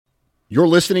You're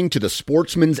listening to the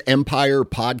Sportsman's Empire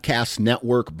Podcast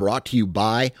Network, brought to you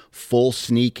by Full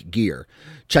Sneak Gear.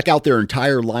 Check out their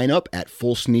entire lineup at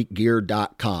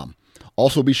fullsneakgear.com.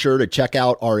 Also be sure to check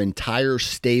out our entire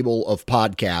stable of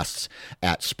podcasts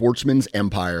at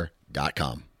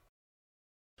sportsmansempire.com.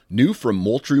 New from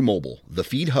Moultrie Mobile, the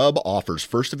Feed Hub offers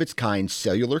first-of-its-kind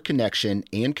cellular connection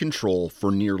and control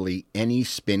for nearly any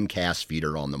spin cast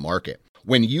feeder on the market.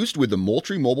 When used with the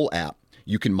Moultrie Mobile app,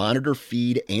 you can monitor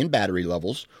feed and battery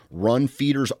levels, run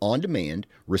feeders on demand,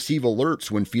 receive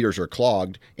alerts when feeders are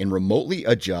clogged, and remotely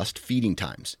adjust feeding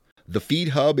times. The Feed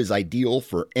Hub is ideal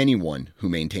for anyone who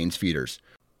maintains feeders.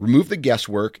 Remove the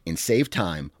guesswork and save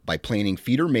time by planning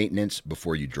feeder maintenance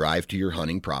before you drive to your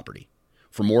hunting property.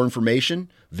 For more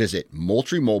information, visit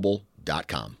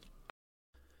moultriemobile.com.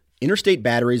 Interstate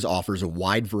Batteries offers a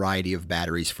wide variety of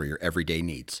batteries for your everyday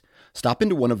needs. Stop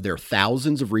into one of their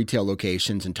thousands of retail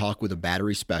locations and talk with a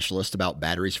battery specialist about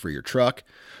batteries for your truck,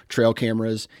 trail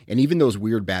cameras, and even those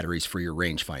weird batteries for your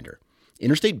rangefinder.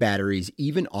 Interstate Batteries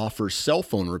even offers cell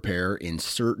phone repair in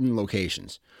certain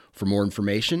locations. For more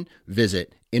information,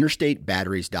 visit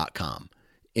interstatebatteries.com.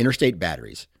 Interstate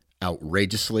Batteries,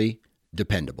 outrageously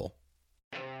dependable.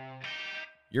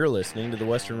 You're listening to The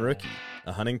Western Rookie,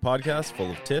 a hunting podcast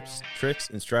full of tips, tricks,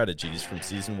 and strategies from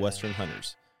seasoned Western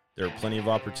hunters. There are plenty of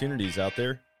opportunities out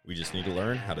there. We just need to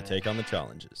learn how to take on the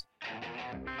challenges.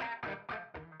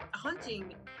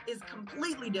 Hunting is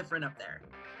completely different up there.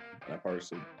 I've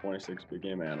harvested 26 big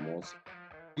game animals.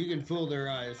 You can fool their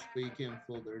eyes, but you can't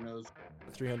fool their nose.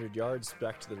 300 yards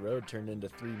back to the road turned into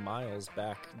 3 miles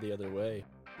back the other way.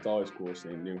 It's always cool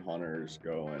seeing new hunters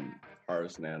go and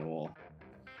harvest an animal.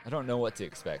 I don't know what to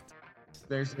expect. If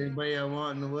there's anybody I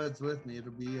want in the woods with me,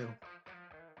 it'll be you.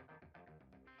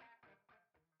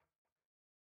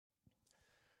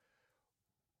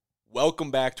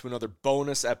 Welcome back to another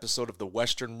bonus episode of the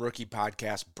Western Rookie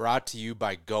Podcast, brought to you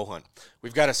by GOHUNT.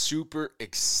 We've got a super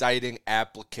exciting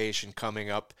application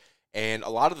coming up, and a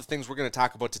lot of the things we're going to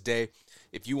talk about today,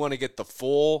 if you want to get the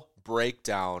full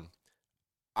breakdown,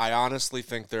 I honestly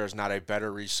think there is not a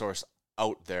better resource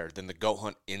out there than the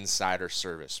GOHUNT Insider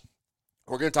Service.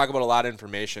 We're going to talk about a lot of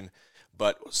information,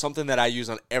 but something that I use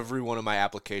on every one of my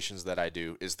applications that I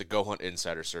do is the GOHUNT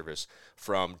Insider Service.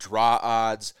 From draw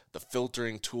odds, the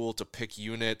filtering tool to pick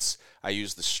units, I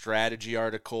use the strategy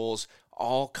articles,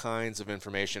 all kinds of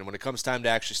information. When it comes time to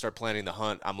actually start planning the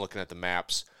hunt, I'm looking at the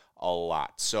maps a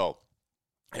lot. So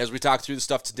as we talk through the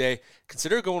stuff today,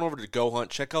 consider going over to GOHUNT.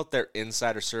 Check out their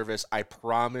Insider Service. I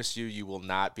promise you, you will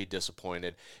not be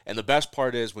disappointed. And the best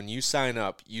part is when you sign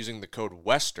up using the code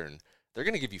WESTERN, they're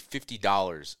going to give you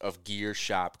 $50 of gear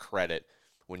shop credit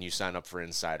when you sign up for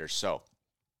Insider. So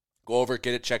go over,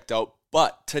 get it checked out.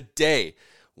 But today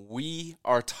we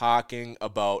are talking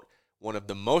about one of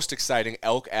the most exciting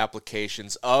elk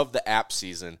applications of the app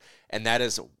season, and that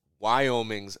is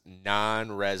Wyoming's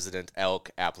non-resident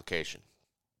elk application.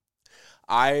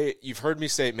 You've heard me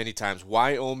say it many times,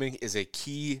 Wyoming is a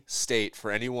key state for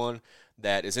anyone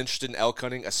that is interested in elk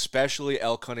hunting, especially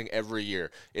elk hunting every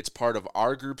year. It's part of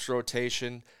our group's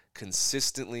rotation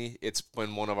consistently. It's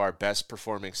been one of our best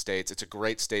performing states. It's a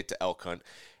great state to elk hunt.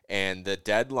 And the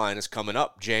deadline is coming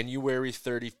up January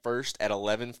 31st at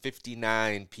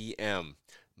 11:59 p.m.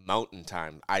 Mountain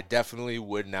Time. I definitely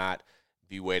would not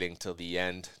be waiting till the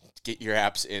end. Get your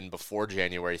apps in before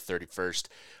January 31st.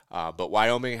 But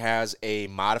Wyoming has a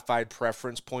modified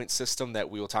preference point system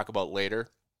that we will talk about later.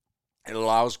 It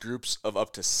allows groups of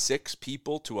up to 6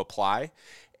 people to apply,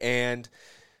 and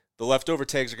the leftover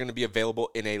tags are going to be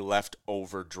available in a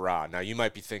leftover draw. Now, you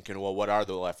might be thinking, well, what are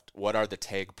the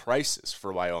tag prices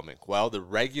for Wyoming? Well, the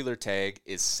regular tag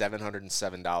is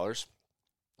 $707.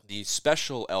 The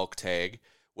special elk tag,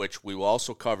 which we will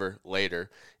also cover later,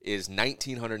 is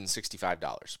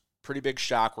 $1,965. Pretty big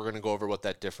shock. We're going to go over what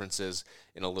that difference is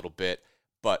in a little bit.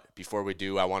 But before we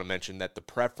do, I want to mention that the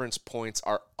preference points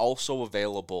are also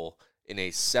available in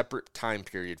a separate time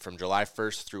period from July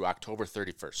 1st through October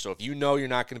 31st. So if you know you're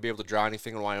not going to be able to draw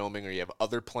anything in Wyoming, or you have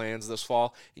other plans this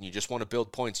fall and you just want to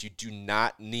build points, you do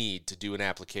not need to do an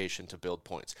application to build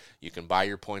points. You can buy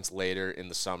your points later in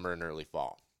the summer and early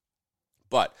fall.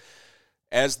 But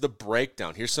as the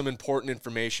breakdown, here's some important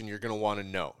information you're going to want to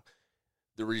know.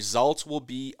 The results will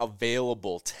be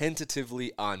available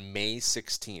tentatively on May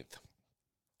 16th.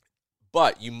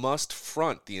 But you must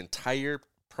front the entire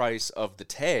price of the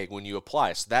tag when you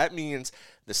apply. So that means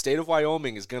the state of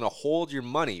Wyoming is going to hold your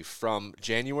money from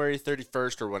January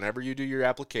 31st or whenever you do your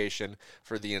application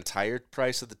for the entire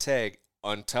price of the tag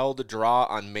until the draw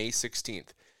on May 16th.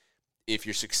 If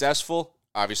you're successful,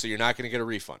 obviously you're not going to get a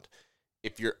refund.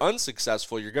 If you're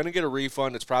unsuccessful, you're going to get a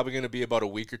refund. It's probably going to be about a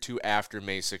week or two after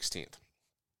May 16th.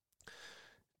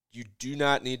 You do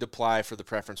not need to apply for the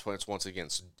preference points once again.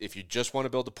 So if you just want to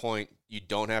build a point, you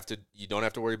don't have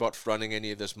to worry about fronting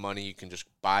any of this money. You can just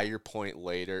buy your point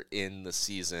later in the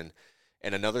season.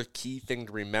 And another key thing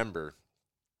to remember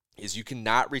is you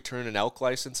cannot return an elk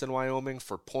license in Wyoming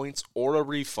for points or a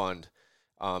refund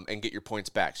and get your points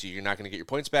back. So you're not going to get your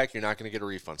points back. You're not going to get a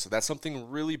refund. So that's something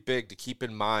really big to keep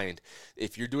in mind.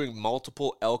 If you're doing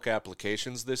multiple elk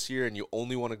applications this year and you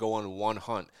only want to go on one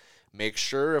hunt, make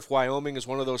sure if Wyoming is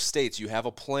one of those states, you have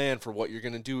a plan for what you're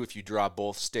going to do if you draw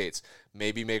both states.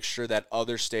 Maybe make sure that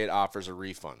other state offers a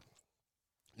refund.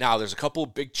 Now, there's a couple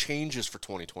of big changes for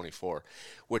 2024,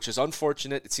 which is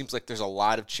unfortunate. It seems like there's a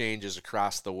lot of changes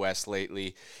across the West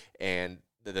lately, and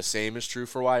the same is true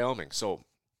for Wyoming. So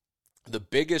the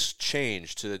biggest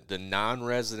change to the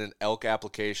non-resident elk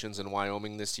applications in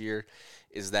Wyoming this year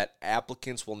is that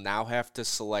applicants will now have to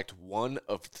select one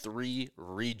of 3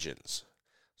 regions.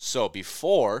 So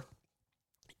before,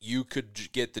 you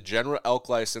could get the general elk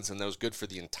license, and that was good for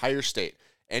the entire state.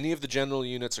 Any of the general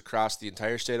units across the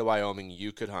entire state of Wyoming,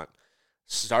 you could hunt.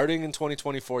 Starting in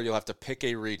 2024, you'll have to pick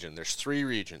a region. There's 3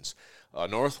 regions, a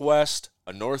northwest,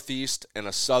 a northeast, and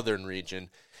a southern region,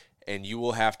 and you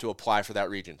will have to apply for that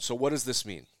region. So what does this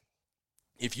mean?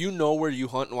 If you know where you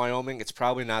hunt in Wyoming, it's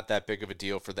probably not that big of a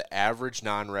deal for the average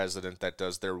non-resident that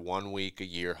does their 1 week a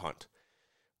year hunt.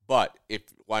 But if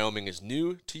Wyoming is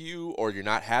new to you, or you're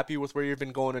not happy with where you've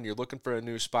been going and you're looking for a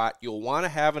new spot, you'll want to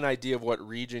have an idea of what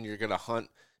region you're going to hunt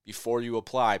before you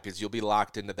apply, because you'll be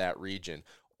locked into that region.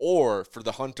 Or for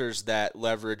the hunters that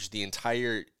leverage the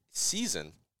entire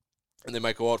season, and they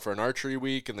might go out for an archery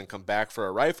week and then come back for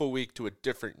a rifle week to a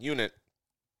different unit,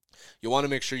 you want to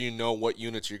make sure you know what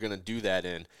units you're going to do that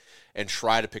in and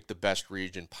try to pick the best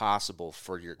region possible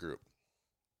for your group.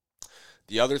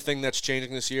 The other thing that's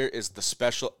changing this year is the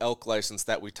special elk license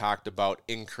that we talked about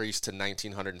increased to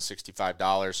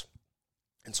 $1,965.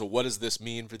 And so what does this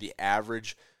mean for the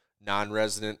average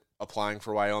non-resident applying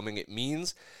for Wyoming? It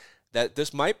means that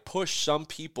this might push some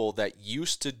people that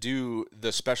used to do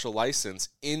the special license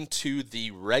into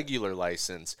the regular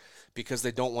license because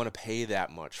they don't want to pay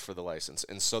that much for the license.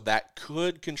 And so that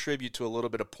could contribute to a little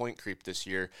bit of point creep this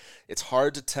year. It's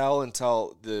hard to tell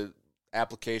until the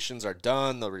applications are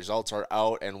done, the results are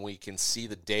out, and we can see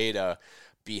the data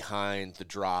behind the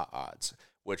draw odds,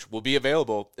 which will be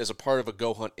available as a part of a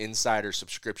GOHUNT Insider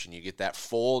subscription. You get that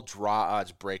full draw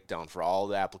odds breakdown for all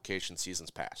the application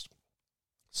seasons past.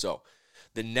 So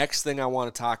the next thing I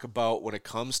want to talk about when it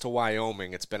comes to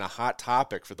Wyoming, it's been a hot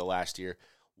topic for the last year.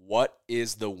 What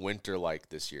is the winter like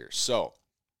this year? So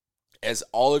as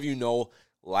all of you know,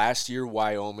 last year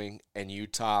Wyoming and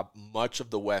Utah, much of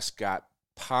the West got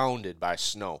pounded by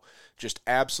snow, just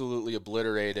absolutely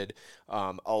obliterated.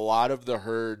 A lot of the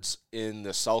herds in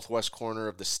the southwest corner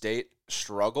of the state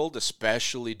struggled,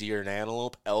 especially deer and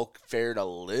antelope. Elk fared a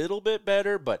little bit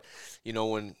better, but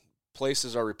when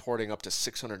places are reporting up to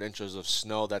 600 inches of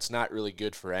snow, that's not really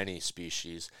good for any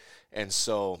species. And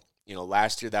so,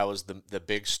 last year that was the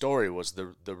big story, was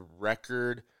the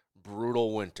record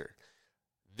brutal winter.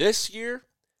 This year,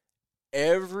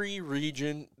 every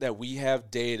region that we have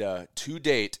data to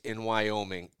date in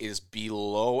Wyoming is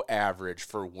below average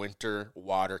for winter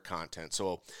water content.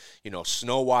 So,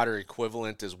 snow water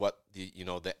equivalent is what the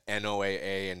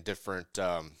NOAA and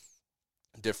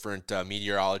different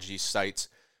meteorology sites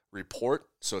report.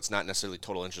 So it's not necessarily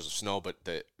total inches of snow, but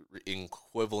the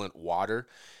equivalent water.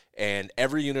 And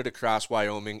every unit across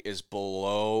Wyoming is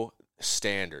below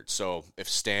standard. So if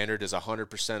standard is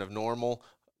 100% of normal,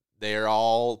 they're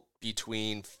all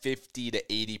between 50 to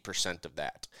 80% of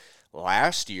that.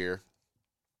 Last year,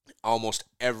 almost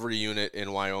every unit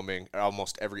in Wyoming,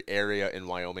 almost every area in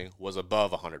Wyoming was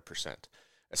above 100%.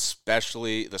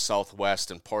 Especially the southwest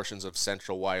and portions of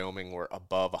central Wyoming were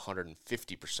above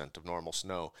 150% of normal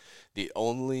snow. The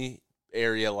only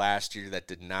area last year that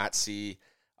did not see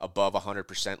above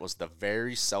 100% was the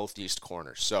very southeast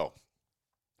corner. So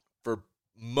for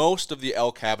most of the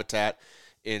elk habitat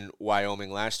in Wyoming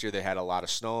last year, they had a lot of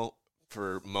snow.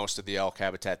 For most of the elk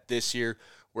habitat this year,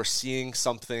 we're seeing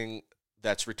something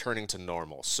that's returning to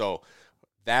normal. So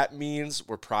that means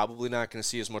we're probably not going to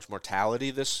see as much mortality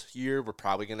this year. We're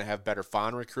probably going to have better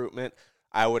fawn recruitment.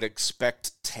 I would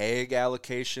expect tag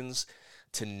allocations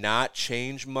to not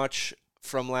change much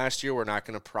from last year. We're not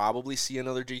going to probably see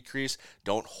another decrease.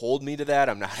 Don't hold me to that.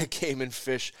 I'm not a game and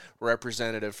fish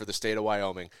representative for the state of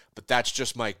Wyoming, but that's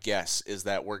just my guess, is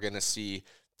that we're going to see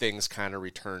things kind of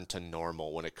return to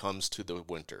normal when it comes to the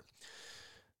winter.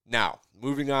 Now,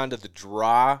 moving on to the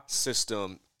draw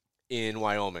system in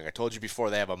Wyoming. I told you before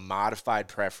they have a modified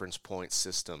preference point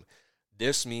system.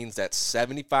 This means that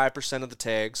 75% of the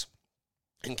tags,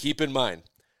 and keep in mind,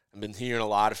 I've been hearing a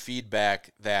lot of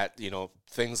feedback that,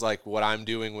 things like what I'm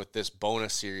doing with this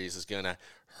bonus series is going to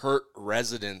hurt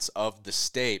residents of the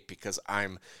state because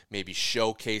I'm maybe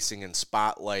showcasing and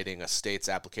spotlighting a state's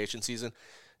application season.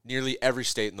 Nearly every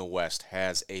state in the West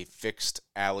has a fixed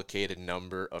allocated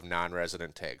number of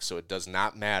non-resident tags. So it does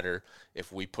not matter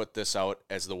if we put this out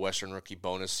as the Western Rookie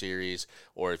Bonus Series,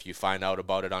 or if you find out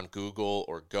about it on Google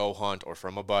or GOHUNT or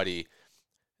from a buddy.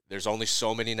 There's only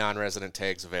so many non-resident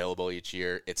tags available each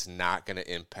year. It's not going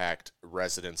to impact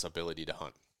residents' ability to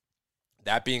hunt.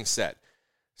 That being said,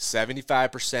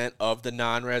 75% of the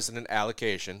non-resident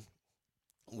allocation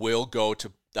will go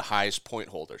to the highest point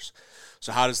holders.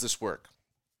 So how does this work?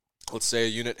 Let's say a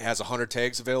unit has 100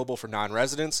 tags available for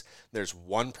non-residents. There's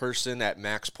one person at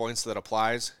max points that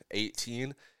applies,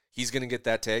 18. He's going to get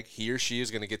that tag. He or she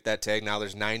is going to get that tag. Now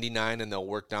there's 99, and they'll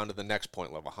work down to the next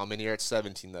point level. How many are at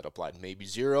 17 that applied? Maybe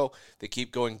 0. They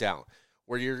keep going down.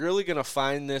 Where you're really going to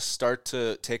find this start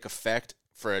to take effect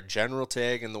for a general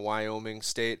tag in the Wyoming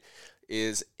state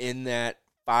is in that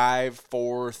 5,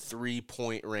 4,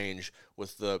 3-point range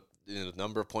with the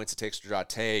number of points it takes to draw a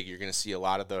tag. You're going to see a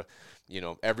lot of the,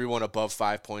 everyone above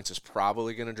 5 points is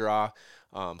probably going to draw.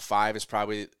 5 is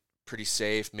probably pretty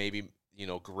safe. Maybe,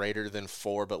 greater than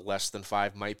 4, but less than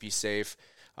 5 might be safe.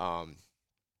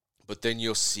 But then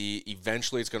you'll see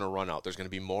eventually it's going to run out. There's going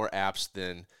to be more apps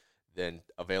than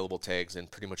available tags in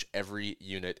pretty much every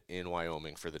unit in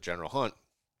Wyoming for the general hunt.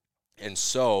 And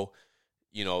so,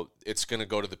 it's going to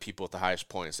go to the people with the highest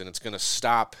points, and it's going to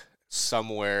stop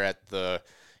somewhere at the,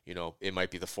 it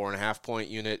might be the 4.5 point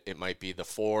unit. It might be the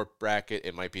 4 bracket.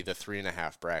 It might be the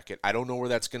 3.5 bracket. I don't know where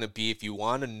that's going to be. If you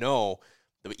want to know,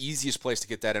 the easiest place to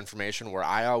get that information, where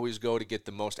I always go to get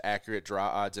the most accurate draw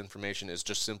odds information, is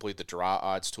just simply the draw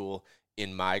odds tool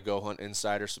in my GoHunt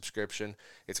Insider subscription.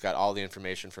 It's got all the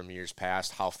information from years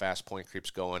past, how fast point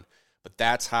creep's going. But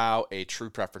that's how a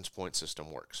true preference point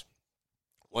system works.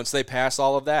 Once they pass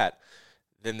all of that,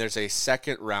 then there's a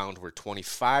second round where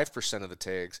 25% of the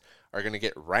tags are going to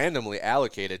get randomly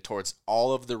allocated towards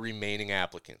all of the remaining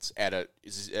applicants at a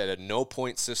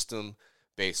no-point system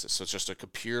basis. So it's just a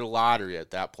pure lottery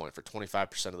at that point for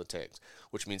 25% of the tags,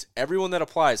 which means everyone that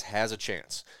applies has a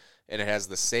chance, and it has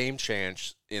the same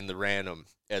chance in the random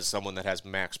as someone that has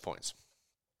max points.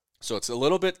 So it's a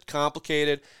little bit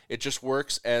complicated. It just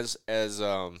works as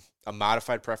a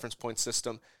modified preference point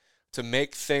system. To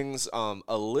make things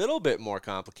a little bit more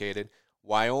complicated,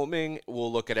 Wyoming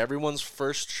will look at everyone's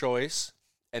first choice,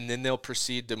 and then they'll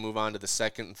proceed to move on to the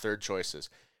second and third choices.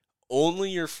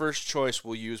 Only your first choice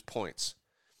will use points.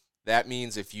 That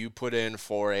means if you put in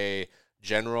for a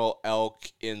general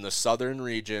elk in the southern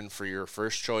region for your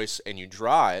first choice and you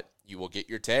draw it, you will get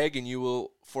your tag and you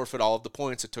will forfeit all of the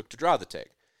points it took to draw the tag.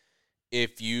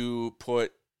 If you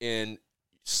put in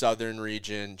southern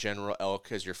region general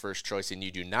elk as your first choice and you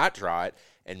do not draw it,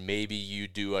 and maybe you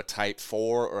do a type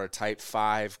 4 or a type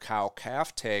 5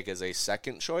 cow-calf tag as a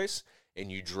second choice,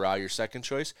 and you draw your second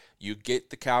choice, you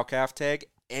get the cow-calf tag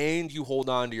and you hold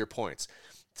on to your points.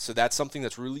 So that's something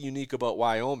that's really unique about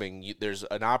Wyoming. There's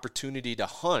an opportunity to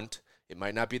hunt. It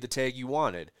might not be the tag you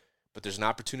wanted, but there's an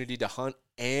opportunity to hunt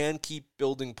and keep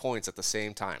building points at the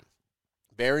same time.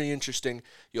 Very interesting.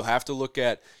 You'll have to look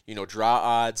at, draw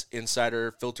odds,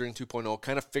 insider, filtering 2.0,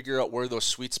 kind of figure out where those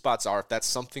sweet spots are. If that's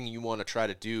something you want to try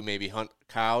to do, maybe hunt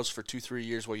cows for 2-3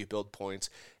 years while you build points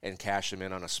and cash them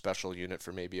in on a special unit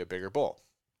for maybe a bigger bull.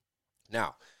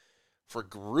 Now, for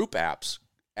group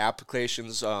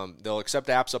applications, they'll accept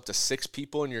apps up to 6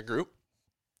 people in your group,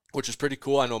 which is pretty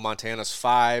cool. I know Montana's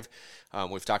 5.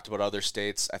 We've talked about other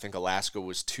states. I think Alaska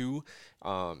was 2.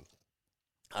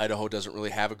 Idaho doesn't really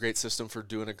have a great system for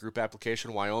doing a group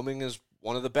application. Wyoming is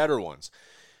one of the better ones.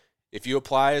 If you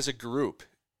apply as a group,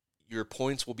 your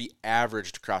points will be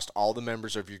averaged across all the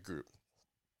members of your group.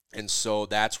 And so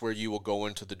that's where you will go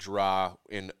into the draw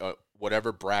in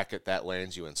whatever bracket that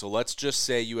lands you in. So let's just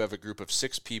say you have a group of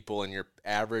 6 people and your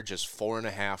average is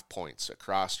 4.5 points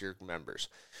across your members,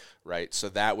 right? So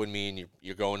that would mean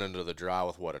you're going into the draw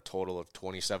with, a total of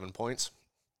 27 points?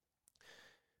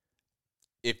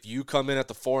 If you come in at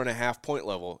the 4.5 point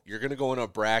level, you're going to go in a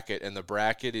bracket, and the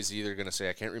bracket is either going to say,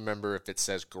 I can't remember if it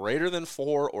says greater than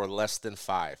 4 or less than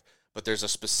 5, but there's a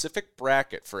specific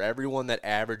bracket for everyone that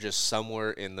averages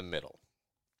somewhere in the middle.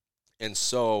 And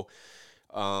so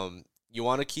you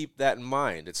want to keep that in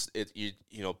mind.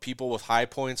 People with high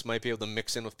points might be able to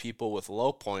mix in with people with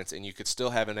low points, and you could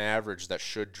still have an average that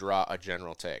should draw a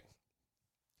general tag.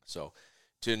 So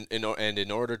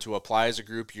In order to apply as a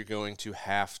group, you're going to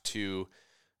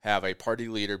have a party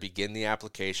leader begin the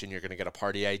application. You're going to get a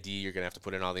party ID. You're going to have to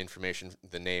put in all the information,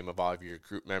 the name of all of your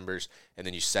group members, and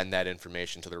then you send that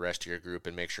information to the rest of your group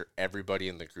and make sure everybody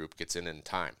in the group gets in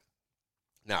time.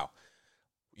 Now,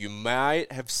 you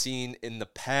might have seen in the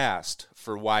past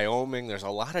for Wyoming, there's a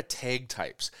lot of tag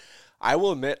types. I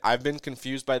will admit I've been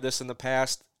confused by this in the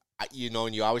past, and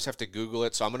you always have to Google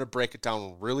it, so I'm going to break it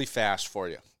down really fast for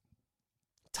you.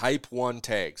 Type 1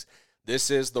 tags. This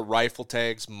is the rifle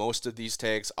tags. Most of these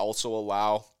tags also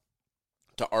allow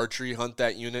to archery hunt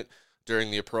that unit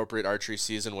during the appropriate archery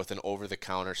season with an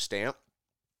over-the-counter stamp.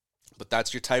 But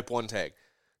that's your Type 1 tag.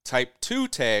 Type 2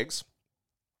 tags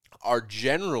are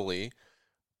generally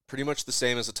pretty much the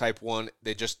same as a Type 1.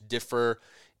 They just differ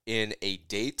in a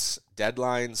dates,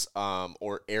 deadlines,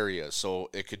 or areas. So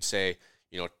it could say,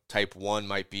 Type 1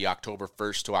 might be October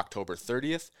 1st to October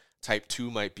 30th. Type 2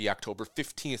 might be October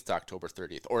 15th to October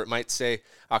 30th. Or it might say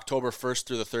October 1st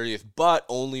through the 30th, but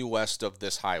only west of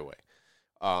this highway.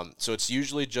 So it's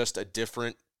usually just a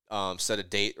different set of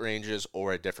date ranges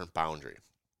or a different boundary.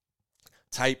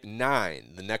 Type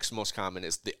 9, the next most common,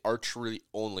 is the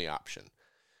archery-only option.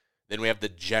 Then we have the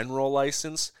general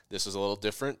license. This is a little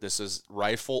different. This is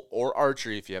rifle or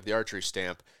archery if you have the archery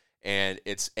stamp. And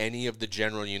it's any of the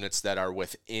general units that are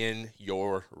within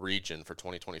your region for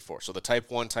 2024. So the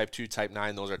Type 1, Type 2, Type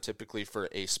 9, those are typically for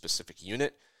a specific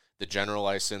unit. The general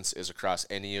license is across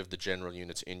any of the general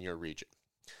units in your region.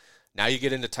 Now you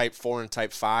get into Type 4 and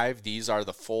Type 5. These are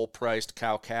the full-priced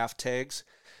cow-calf tags.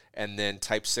 And then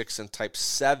Type 6 and Type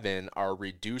 7 are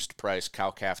reduced-price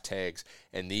cow-calf tags.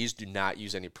 And these do not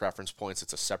use any preference points.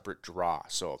 It's a separate draw.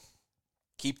 So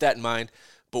keep that in mind.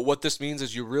 But what this means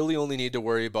is you really only need to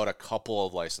worry about a couple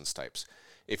of license types.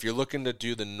 If you're looking to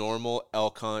do the normal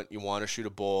elk hunt, you want to shoot a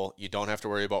bull, you don't have to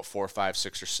worry about 4, 5,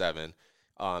 6, or 7.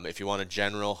 If you want a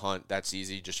general hunt, that's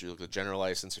easy. Just you look at the general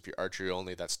license. If you're archery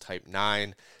only, that's Type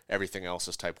 9. Everything else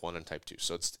is Type 1 and Type 2.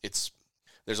 So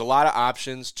there's a lot of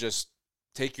options. Just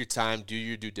take your time, do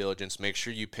your due diligence, make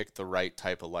sure you pick the right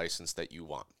type of license that you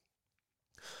want.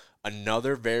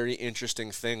 Another very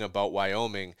interesting thing about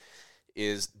Wyoming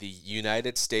is the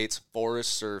United States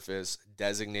Forest Service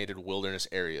designated wilderness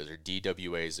areas, or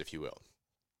DWAs, if you will.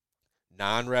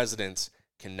 Non-residents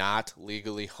cannot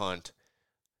legally hunt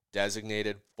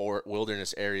designated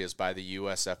wilderness areas by the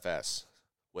USFS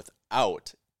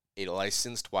without a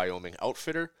licensed Wyoming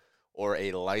outfitter or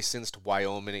a licensed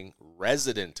Wyoming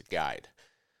resident guide.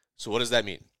 So what does that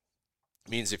mean? It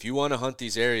means if you want to hunt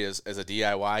these areas as a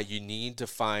DIY, you need to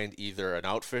find either an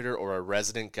outfitter or a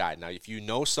resident guide. Now, if you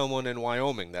know someone in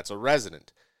Wyoming that's a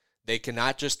resident, they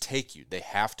cannot just take you. They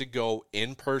have to go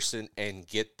in person and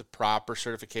get the proper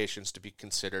certifications to be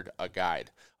considered a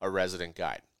guide, a resident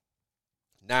guide.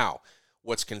 Now,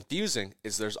 what's confusing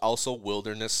is there's also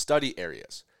wilderness study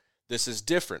areas. This is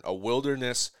different. A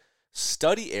wilderness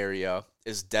study area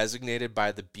is designated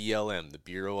by the BLM, the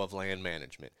Bureau of Land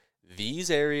Management.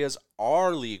 These areas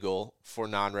are legal for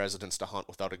non-residents to hunt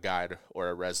without a guide or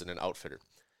a resident outfitter.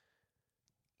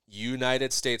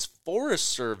 United States Forest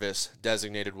Service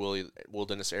designated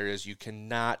wilderness areas, you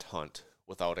cannot hunt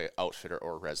without an outfitter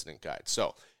or a resident guide.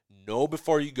 So know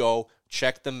before you go,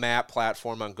 check the map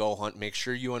platform on GOHUNT, make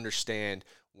sure you understand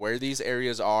where these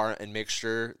areas are, and make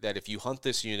sure that if you hunt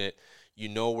this unit, you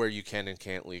know where you can and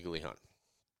can't legally hunt.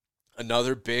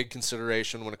 Another big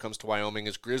consideration when it comes to Wyoming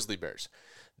is grizzly bears.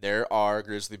 There are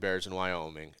grizzly bears in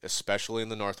Wyoming, especially in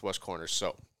the northwest corners.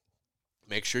 So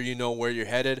make sure you know where you're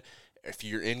headed. If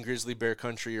you're in grizzly bear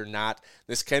country or not,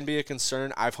 this can be a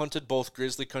concern. I've hunted both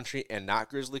grizzly country and not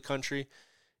grizzly country.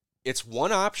 It's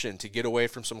one option to get away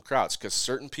from some crowds because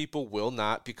certain people will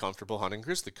not be comfortable hunting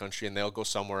grizzly country and they'll go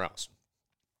somewhere else.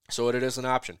 So it is an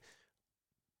option.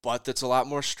 But it's a lot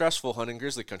more stressful hunting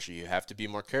grizzly country. You have to be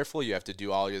more careful. You have to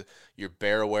do all your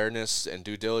bear awareness and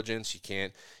due diligence. You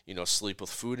can't, sleep with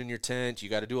food in your tent. You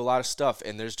got to do a lot of stuff.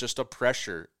 And there's just a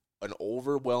pressure, not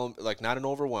an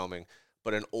overwhelming,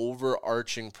 but an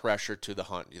overarching pressure to the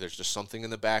hunt. There's just something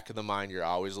in the back of the mind you're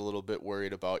always a little bit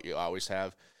worried about. You always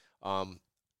have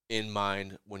in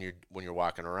mind when you're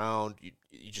walking around.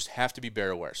 You just have to be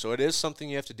bear aware. So it is something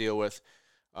you have to deal with.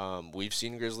 We've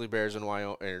seen grizzly bears in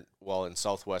Wyoming, in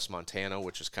southwest Montana,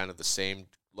 which is kind of the same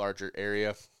larger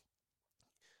area.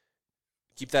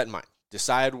 Keep that in mind.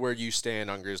 Decide where you stand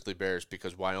on grizzly bears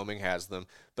because Wyoming has them.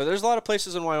 But there's a lot of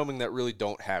places in Wyoming that really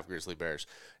don't have grizzly bears.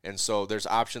 And so there's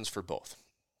options for both.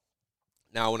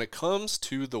 Now, when it comes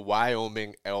to the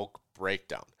Wyoming elk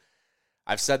breakdown,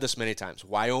 I've said this many times.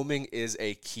 Wyoming is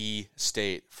a key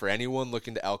state for anyone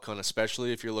looking to elk hunt,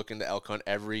 especially if you're looking to elk hunt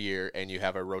every year and you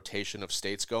have a rotation of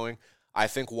states going. I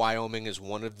think Wyoming is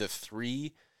one of the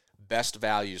 3 best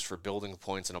values for building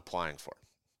points and applying for.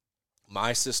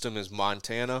 My system is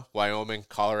Montana, Wyoming,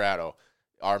 Colorado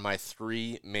are my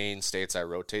 3 main states I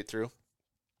rotate through.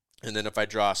 And then if I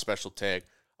draw a special tag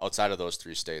outside of those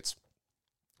 3 states,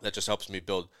 that just helps me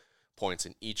build points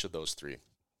in each of those 3.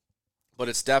 But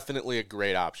it's definitely a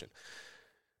great option.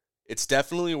 It's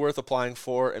definitely worth applying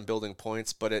for and building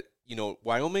points, but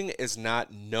Wyoming is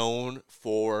not known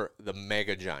for the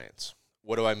mega giants.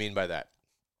 What do I mean by that?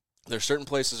 There's certain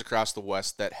places across the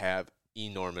West that have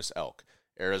enormous elk.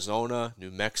 Arizona, New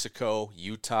Mexico,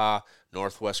 Utah,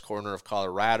 northwest corner of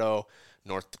Colorado,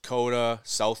 North Dakota,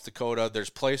 South Dakota. There's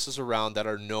places around that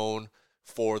are known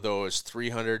for those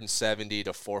 370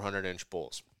 to 400-inch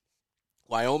bulls.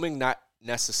 Wyoming, not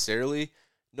necessarily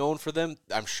known for them.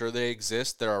 I'm sure they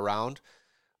exist. They're around.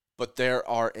 But there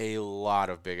are a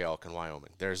lot of big elk in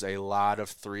Wyoming. There's a lot of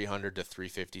 300 to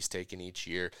 350s taken each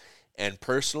year. And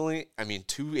personally,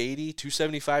 280,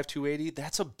 275, 280,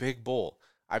 that's a big bull.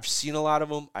 I've seen a lot of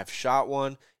them. I've shot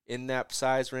one in that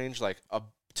size range.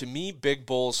 To me, big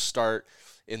bulls start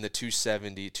in the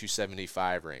 270,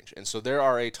 275 range. And so there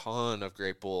are a ton of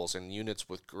great bulls and units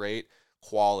with great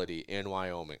quality in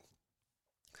Wyoming.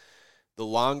 The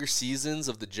longer seasons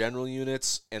of the general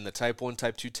units and the Type 1,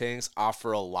 Type 2 tanks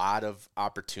offer a lot of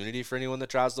opportunity for anyone that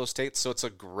draws those states. So it's a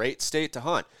great state to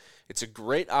hunt. It's a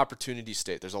great opportunity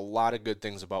state. There's a lot of good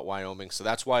things about Wyoming. So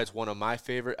that's why it's one of my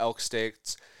favorite elk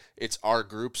states. It's our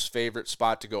group's favorite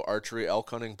spot to go archery elk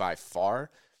hunting by far.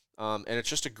 And it's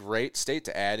just a great state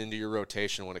to add into your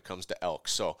rotation when it comes to elk.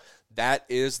 So that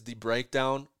is the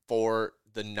breakdown for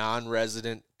the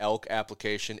non-resident elk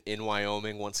application in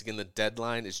Wyoming. Once again, the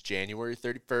deadline is January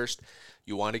 31st.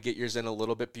 You want to get yours in a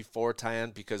little bit before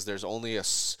time because there's only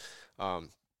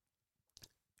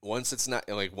once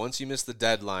you miss the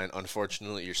deadline,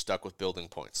 unfortunately, you're stuck with building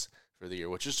points for the year,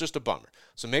 which is just a bummer.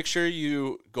 So make sure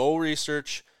you go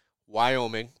research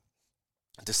Wyoming,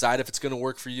 decide if it's going to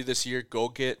work for you this year. Go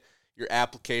get your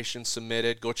application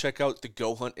submitted. Go check out the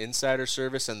GOHUNT Insider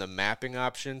Service and the mapping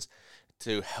options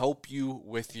to help you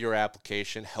with your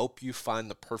application, help you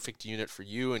find the perfect unit for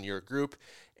you and your group,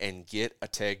 and get a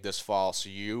tag this fall so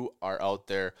you are out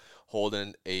there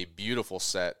holding a beautiful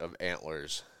set of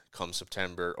antlers come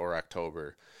September or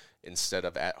October instead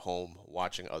of at home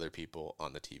watching other people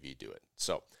on the TV do it.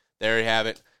 So there you have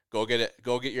it. Go get it.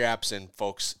 Go get your apps in,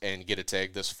 folks, and get a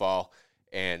tag this fall.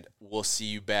 And we'll see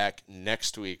you back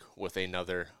next week with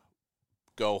another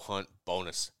Go Hunt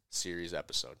bonus series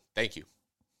episode. Thank you.